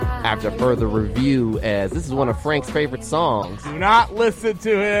after further review, as this is one of Frank's favorite songs. Do not listen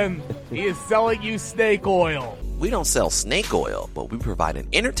to him. He is selling you snake oil. We don't sell snake oil, but we provide an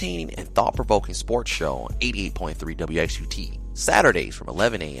entertaining and thought-provoking sports show on 88.3 WXUT, Saturdays from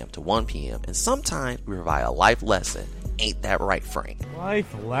 11 a.m. to 1 p.m., and sometimes we provide a life lesson. Ain't that right, Frank?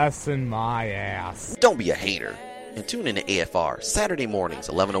 Life lesson my ass. Don't be a hater. And tune in to AFR Saturday mornings,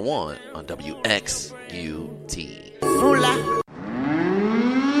 11 to 1 on WXUT. Fula.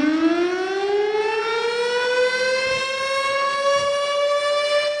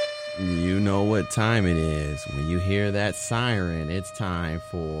 You know what time it is. When you hear that siren, it's time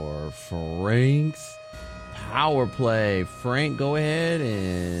for Frank's Power Play. Frank, go ahead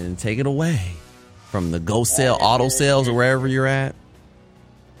and take it away from the Go Sell Auto Sales or wherever you're at.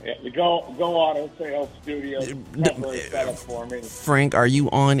 Yeah, the Go Auto Sales Studio set up for me. Frank, are you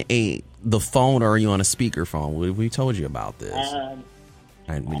on the phone or are you on a speakerphone? We told you about this.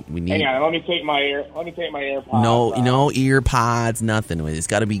 And we need. Hang on, let me take my AirPods. No ear pods, nothing. It's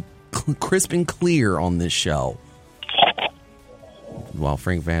got to be crisp and clear on this show. While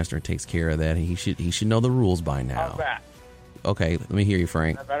Frank Vaster takes care of that, he should know the rules by now. How's that? Okay, let me hear you,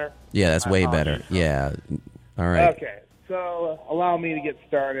 Frank. Is that better? Yeah, that's way better. Yeah. All right. Okay, so allow me to get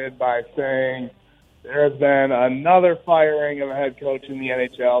started by saying there has been another firing of a head coach in the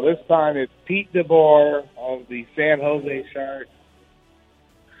NHL. This time it's Pete DeBoer of the San Jose Sharks.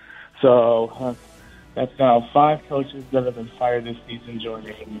 So that's now 5 coaches that have been fired this season,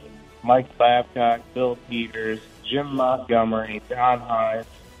 joining Mike Babcock, Bill Peters, Jim Montgomery, Don Hines.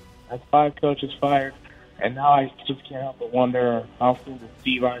 That's 5 coaches fired. And now I just can't help but wonder how soon does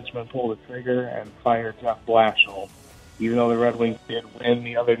Steve Yzerman pull the trigger and fire Jeff Blashill, even though the Red Wings did win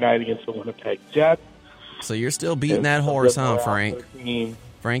the other night against the Winnipeg Jets. So you're still beating that horse, huh, Frank?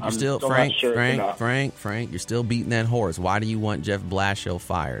 Frank, you're still Frank, you're still beating that horse. Why do you want Jeff Blashill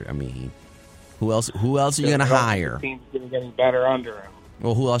fired? I mean, who else are you going to hire? The team's getting better under him.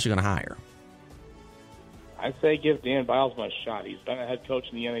 Well, who else are you going to hire? I say give Dan Bilesma a shot. He's been a head coach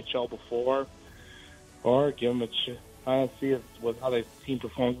in the NHL before. Or give him a chance. I see it with how the team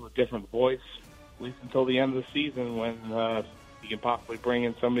performs with a different voice, at least until the end of the season when you can possibly bring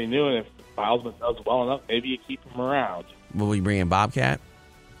in somebody new. And if Bilesma does well enough, maybe you keep him around. Will we bring in Babcock,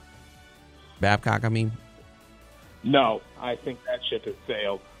 I mean? No, I think that ship has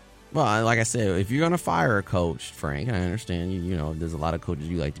sailed. Well, like I said, if you're going to fire a coach, Frank, and I understand, you know, there's a lot of coaches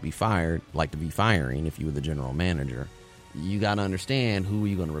you like to be firing if you were the general manager. You got to understand who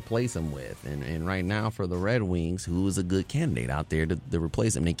you're going to replace him with. And right now for the Red Wings, who is a good candidate out there to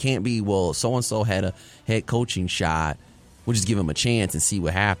replace him? And it can't be, well, so-and-so had a head coaching shot. We'll just give him a chance and see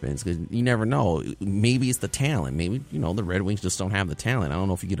what happens, because you never know. Maybe it's the talent. Maybe, you know, the Red Wings just don't have the talent. I don't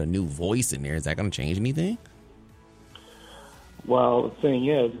know if you get a new voice in there. Is that going to change anything? Well, the thing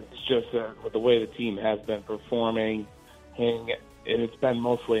is, it's just that with the way the team has been performing, and it's been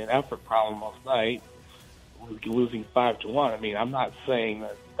mostly an effort problem most night, losing 5-1. I mean, I'm not saying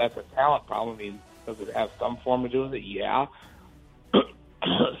that that's a talent problem. I mean, does it have some form of doing it? Yeah.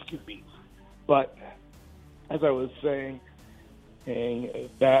 Excuse me. But as I was saying,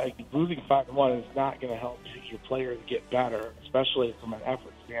 that losing 5-1 is not going to help your players get better, especially from an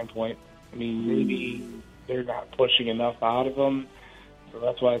effort standpoint. I mean, maybe they're not pushing enough out of them, so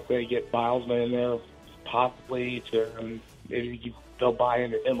that's why I say get Bilesman in there, possibly to maybe they'll buy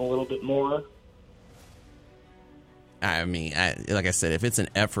into him a little bit more. I mean, like I said, if it's an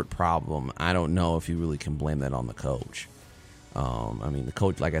effort problem, I don't know if you really can blame that on the coach. I mean, the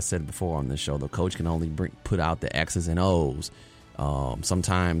coach, like I said before on this show, the coach can only put out the X's and O's.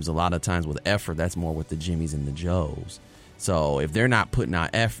 Sometimes, a lot of times with effort, that's more with the Jimmies and the Joes. So if they're not putting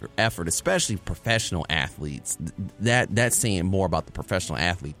out effort, especially professional athletes, that's saying more about the professional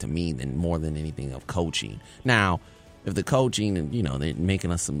athlete to me than more than anything of coaching. Now, if the coaching and, you know, they're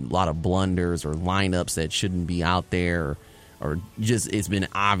making us a lot of blunders or lineups that shouldn't be out there, or just it's been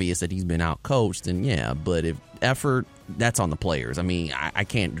obvious that he's been out coached, then yeah. But if effort, that's on the players. I mean, I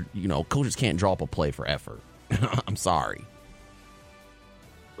can't, you know, coaches can't draw up a play for effort. I'm sorry.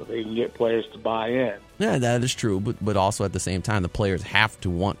 So they can get players to buy in. Yeah, that is true. But also at the same time, the players have to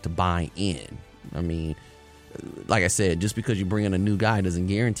want to buy in. I mean, like I said, just because you bring in a new guy doesn't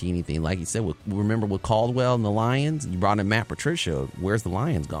guarantee anything. Like you said, remember with Caldwell and the Lions, you brought in Matt Patricia. Where's the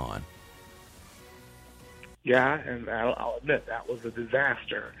Lions gone? Yeah, and I'll admit that was a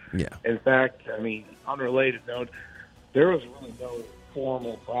disaster. Yeah. In fact, I mean, unrelated note, there was really no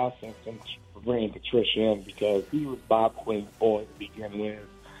formal process for bringing Patricia in because he was Bob Quinn's boy to begin with,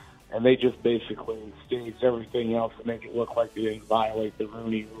 and they just basically staged everything else to make it look like they didn't violate the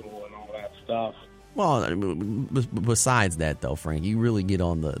Rooney Rule and all that stuff. Well, besides that, though, Frank, you really get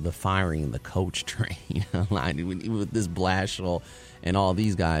on the firing the coach train with this Blashill and all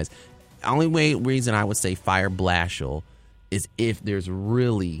these guys. Only reason I would say fire Blashill is if there's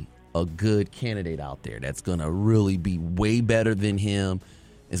really a good candidate out there that's going to really be way better than him,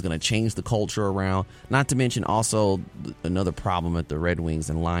 is going to change the culture around. Not to mention also another problem that the Red Wings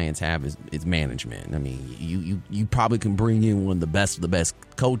and Lions have is management. I mean, you probably can bring in one of the best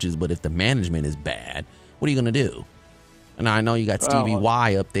coaches, but if the management is bad, what are you going to do? And I know you got Stevie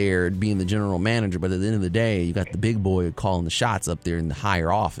Y up there being the general manager, but at the end of the day, you got the big boy calling the shots up there in the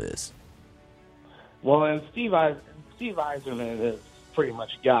higher office. Well, and Steve Yzerman is pretty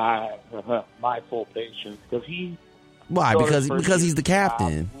much a guy of my full patience because he. Why? Because he's the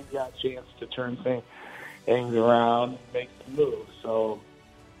captain. He's got a chance to turn things around and make some moves. So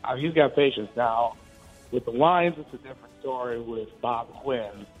he's got patience. Now, with the Lions, it's a different story with Bob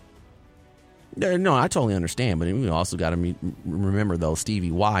Quinn. No, I totally understand. But we also got to remember, though,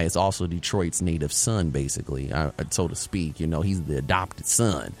 Stevie Y is also Detroit's native son, basically, so to speak. You know, he's the adopted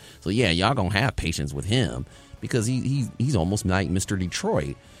son. So, yeah, y'all going to have patience with him because he's almost like Mr.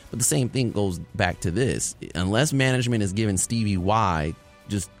 Detroit. But the same thing goes back to this. Unless management is giving Stevie Y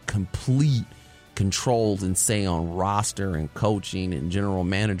just complete controls and say on roster and coaching and general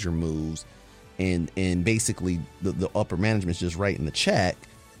manager moves and basically the upper management's just writing the check,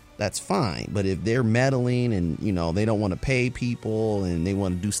 that's fine. But if they're meddling and, you know, they don't want to pay people and they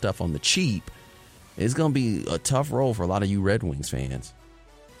want to do stuff on the cheap, it's going to be a tough role for a lot of you Red Wings fans.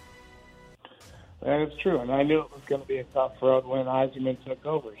 That is true, and I knew it was going to be a tough road when Yzerman took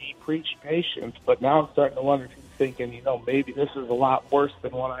over. He preached patience, but now I'm starting to wonder if he's thinking, maybe this is a lot worse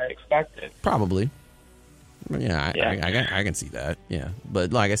than what I expected. Probably. Yeah, I can see that. Yeah,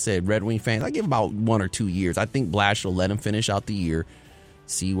 but like I said, Red Wing fans, I give about 1 or 2 years. I think Blash will let him finish out the year,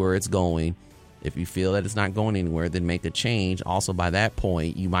 see where it's going. If you feel that it's not going anywhere, then make a change. Also, by that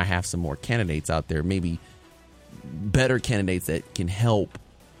point, you might have some more candidates out there, maybe better candidates that can help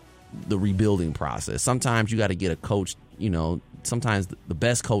the rebuilding process. Sometimes you got to get a coach, sometimes the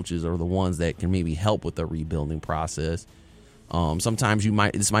best coaches are the ones that can maybe help with the rebuilding process. Sometimes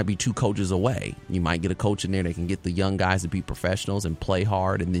this might be 2 coaches away. You might get a coach in there that can get the young guys to be professionals and play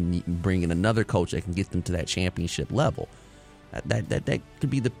hard, and then you can bring in another coach that can get them to that championship level. That could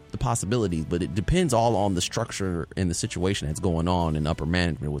be the possibilities, but it depends all on the structure and the situation that's going on in upper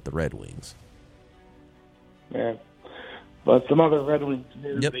management with the Red Wings. Yeah. But some other Red Wings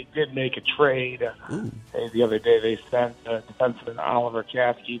news, They did make a trade. The other day they sent defenseman Oliver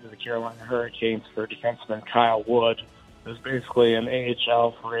Kasky to the Carolina Hurricanes for defenseman Kyle Wood. It was basically an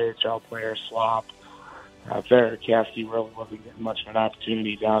AHL for AHL player swap. Kasky really wasn't getting much of an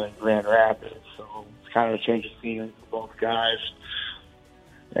opportunity down in Grand Rapids, so it's kind of a change of scenery for both guys.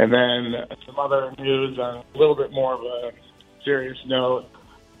 And then some other news on a little bit more of a serious note.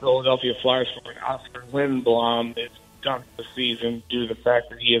 Philadelphia Flyers forward Oscar Lindblom is done for the season due to the fact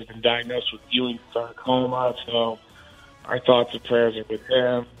that he has been diagnosed with Ewing sarcoma. So our thoughts and prayers are with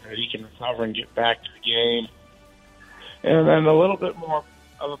him, that he can recover and get back to the game. And then a little bit more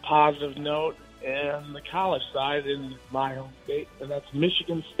of a positive note in the college side in my home state, and that's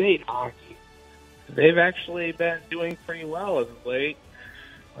Michigan State hockey. They've actually been doing pretty well as of late.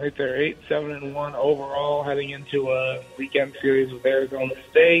 Right, they're 8-7-1 overall heading into a weekend series with Arizona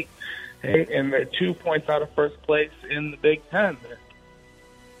State. And they're 2 points out of first place in the Big Ten.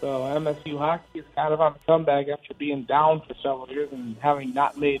 So MSU hockey is kind of on the comeback after being down for several years and having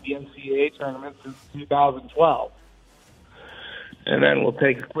not made the NCAA tournament since 2012. And then we'll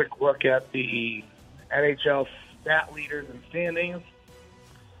take a quick look at the NHL stat leaders and standings.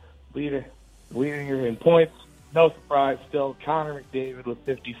 Leading in points, no surprise, still Connor McDavid with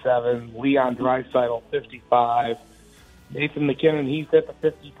 57, Leon Draisaitl 55. Nathan McKinnon, he's hit the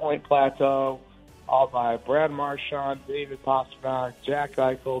 50-point plateau, all by Brad Marchand, David Pastrnak, Jack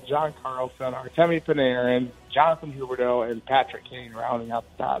Eichel, John Carlson, Artemi Panarin, Jonathan Huberdeau, and Patrick Kane rounding out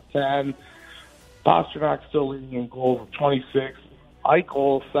the top 10. Pastrnak still leading in goals with 26.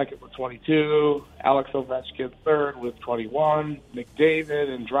 Eichel second with 22. Alex Ovechkin third with 21. McDavid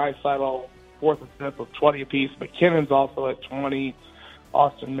and Draisaitl fourth and fifth with 20 apiece. McKinnon's also at 20.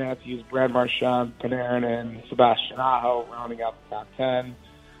 Austin Matthews, Brad Marchand, Panarin, and Sebastian Aho rounding out the top 10.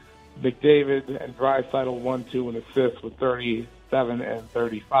 McDavid and Draisaitl 1, 2, and assists with 37 and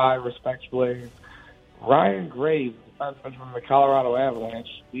 35, respectively. Ryan Graves, defenseman from the Colorado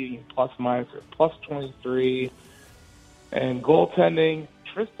Avalanche, leading plus-minus at plus 23. And goaltending,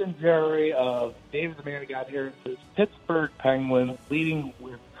 Tristan Jarry of David the Man God Heritage, Pittsburgh Penguins, leading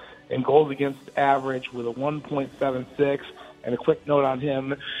in goals against average with a 1.76. And a quick note on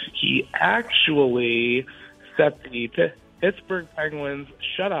him, he actually set the Pittsburgh Penguins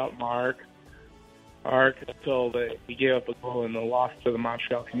shutout mark until he gave up a goal in the loss to the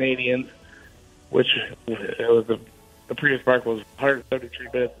Montreal Canadiens, which the previous mark was 173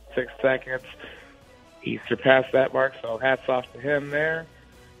 minutes and 6 seconds. He surpassed that mark, so hats off to him there.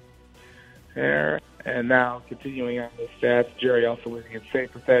 And now, continuing on the stats, Jerry also leading in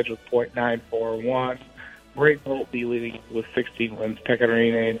save percentage with .941. Braden Holtby leading with 16 wins. Pekka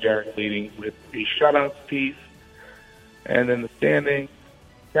Rinne and Jarek leading with the shutouts piece. And then the standings,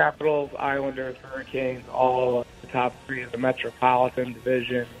 Capitals, Islanders, Hurricanes, all the top three of the Metropolitan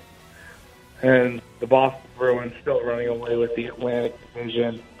Division. And the Boston Bruins still running away with the Atlantic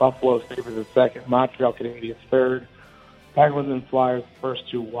Division. Buffalo Sabres in second, Montreal Canadiens third. Penguins and Flyers, first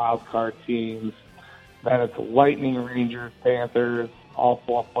two wild card teams. Then it's Lightning, Rangers, Panthers, all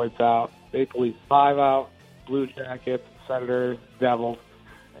 4 points out. Maple Leafs 5 out. Blue Jackets, Senators, Devils,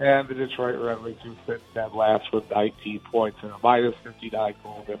 and the Detroit Red Wings, who sit dead last with 19 points and a minus 59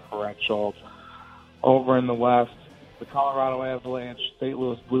 goal differential. Over in the West, the Colorado Avalanche, St.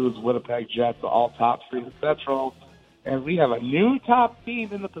 Louis Blues, Winnipeg Jets, all top three in the Central. And we have a new top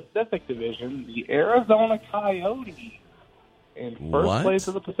team in the Pacific Division, the Arizona Coyotes, in first place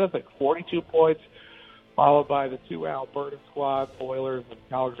in the Pacific, 42 points, followed by the two Alberta squads, Oilers and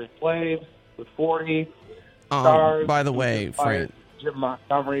Calgary Flames, with 40. Stars, by the way, Frank, Jim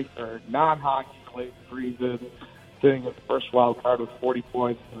Montgomery for non-hockey related reasons, sitting at the first wild card with 40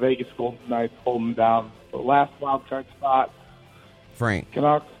 points. The Vegas Golden Knights holding down the last wild card spot. Frank,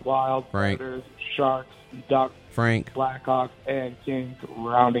 Canucks, Wild, Predators, Sharks, Ducks, Frank, Blackhawks, and Kings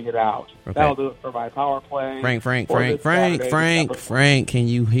rounding it out. Okay. That'll do it for my power play. Frank, can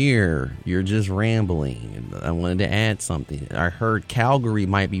you hear? You're just rambling. I wanted to add something. I heard Calgary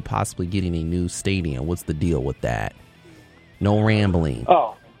might be possibly getting a new stadium. What's the deal with that? No rambling.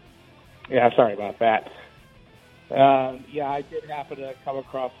 Oh, yeah, sorry about that. Yeah, I did happen to come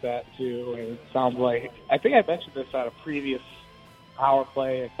across that, too, and it sounds like, I think I mentioned this on a previous power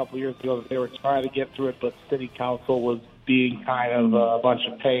play a couple years ago, that they were trying to get through it, but city council was being kind of a bunch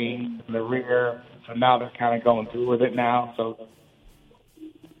of pain in the rear, so now they're kind of going through with it now. So,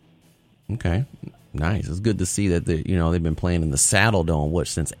 okay, nice. It's good to see that they've been playing in the Saddle Dome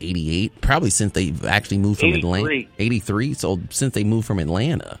since '88, probably since they've actually moved from Atlanta. '83, so since they moved from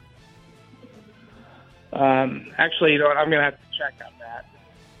Atlanta. Actually, you know what? I'm going to have to check on that.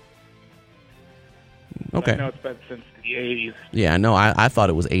 Okay. I know it's been since the 80s. Yeah, I know. I thought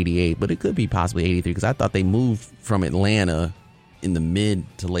it was 88, but it could be possibly 83 because I thought they moved from Atlanta in the mid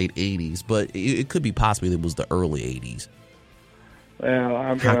to late 80s, but it could be possibly it was the early 80s.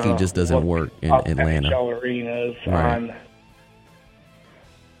 Well, hockey just doesn't work in Atlanta. NHL arenas right.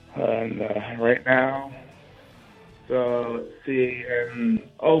 on right now. So let's see, and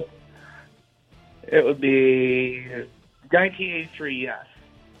it would be 1983. Yes.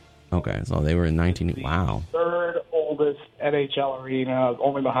 Okay, so they were in 19. Wow. Third oldest NHL arena,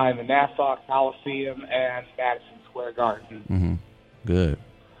 only behind the Nassau Coliseum and Madison Square Garden. Mm-hmm. Good.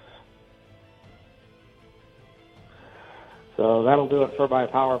 So that'll do it for my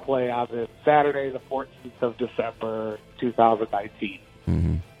power play on this Saturday, the 14th of December, 2019.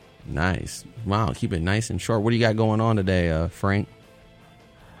 Mm-hmm. Nice. Wow, keep it nice and short. What do you got going on today, Frank?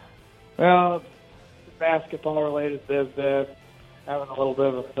 Well, basketball-related business. Having a little bit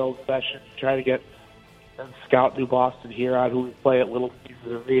of a field session to try to get Scout New Boston here on who we play at Little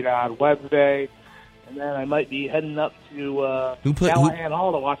Caesars Arena on Wednesday. And then I might be heading up to Callahan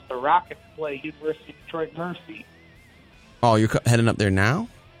Hall to watch the Rockets play University of Detroit Mercy. Oh, you're heading up there now?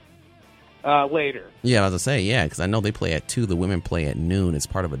 Later. Yeah, I was going to say, yeah, because I know they play at 2. The women play at noon. It's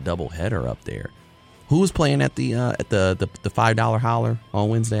part of a doubleheader up there. Who's playing at the $5 holler on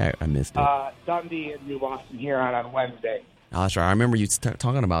Wednesday? I missed it. Dundee and New Boston Huron on Wednesday. Oh, that's right. I remember you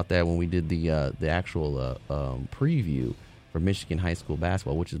talking about that when we did the actual preview for Michigan high school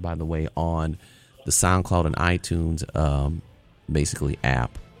basketball, which is, by the way, on the SoundCloud and iTunes basically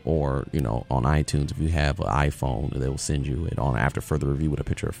app, or on iTunes if you have an iPhone, they will send you it on after further review with a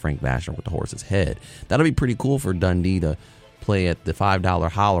picture of Frank Vashner with the horse's head. That'll be pretty cool for Dundee to play at the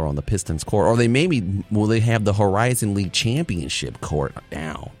 $5 holler on the Pistons court, or will they have the Horizon League Championship court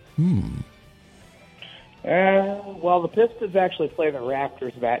now? Well, the Pistons actually play the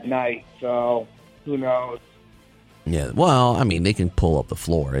Raptors that night, so who knows? Yeah, well, I mean, they can pull up the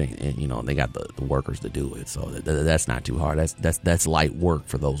floor, and they got the workers to do it, so that's not too hard. That's light work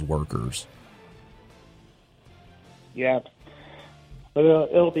for those workers. Yeah, but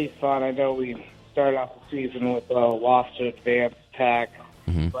it'll be fun. I know we started off the season with a loss to Advanced Tech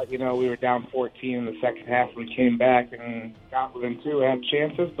But, we were down 14 in the second half. We came back and got within 2, had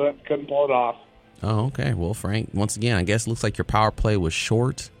chances, but couldn't pull it off. Oh, okay. Well, Frank, once again, I guess it looks like your power play was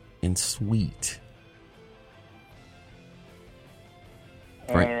short and sweet.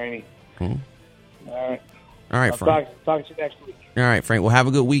 Frank. All righty. All right. All right, Frank. Talk to you next week. All right, Frank. Well, have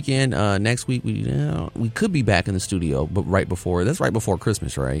a good weekend. Next week, we could be back in the studio, but right before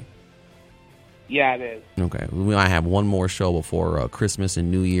Christmas, right? Yeah, it is. Okay. We might have one more show before Christmas and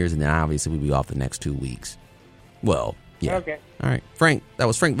New Year's, and then obviously we'll be off the next 2 weeks. Well, yeah. Okay. All right. Frank, that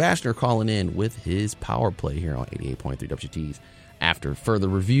was Frank Vashner calling in with his power play here on 88.3 WGTs. After further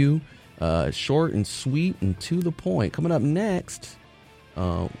review, short and sweet and to the point. Coming up next,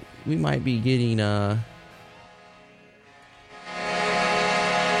 we might be getting...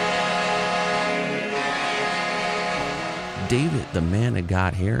 David, the man of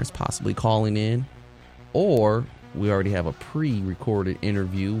God Harris, possibly calling in, or we already have a pre-recorded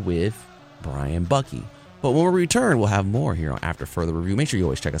interview with Brian Bucky. But when we return, we'll have more here on After Further Review. Make sure you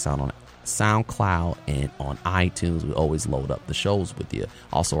always check us out on SoundCloud and on iTunes. We always load up the shows with you.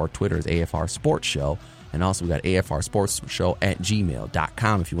 Also, our Twitter is AFR Sports Show, and also we got AFR Sports Show at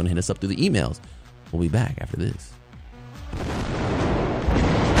gmail.com if you want to hit us up through the emails. We'll be back after this.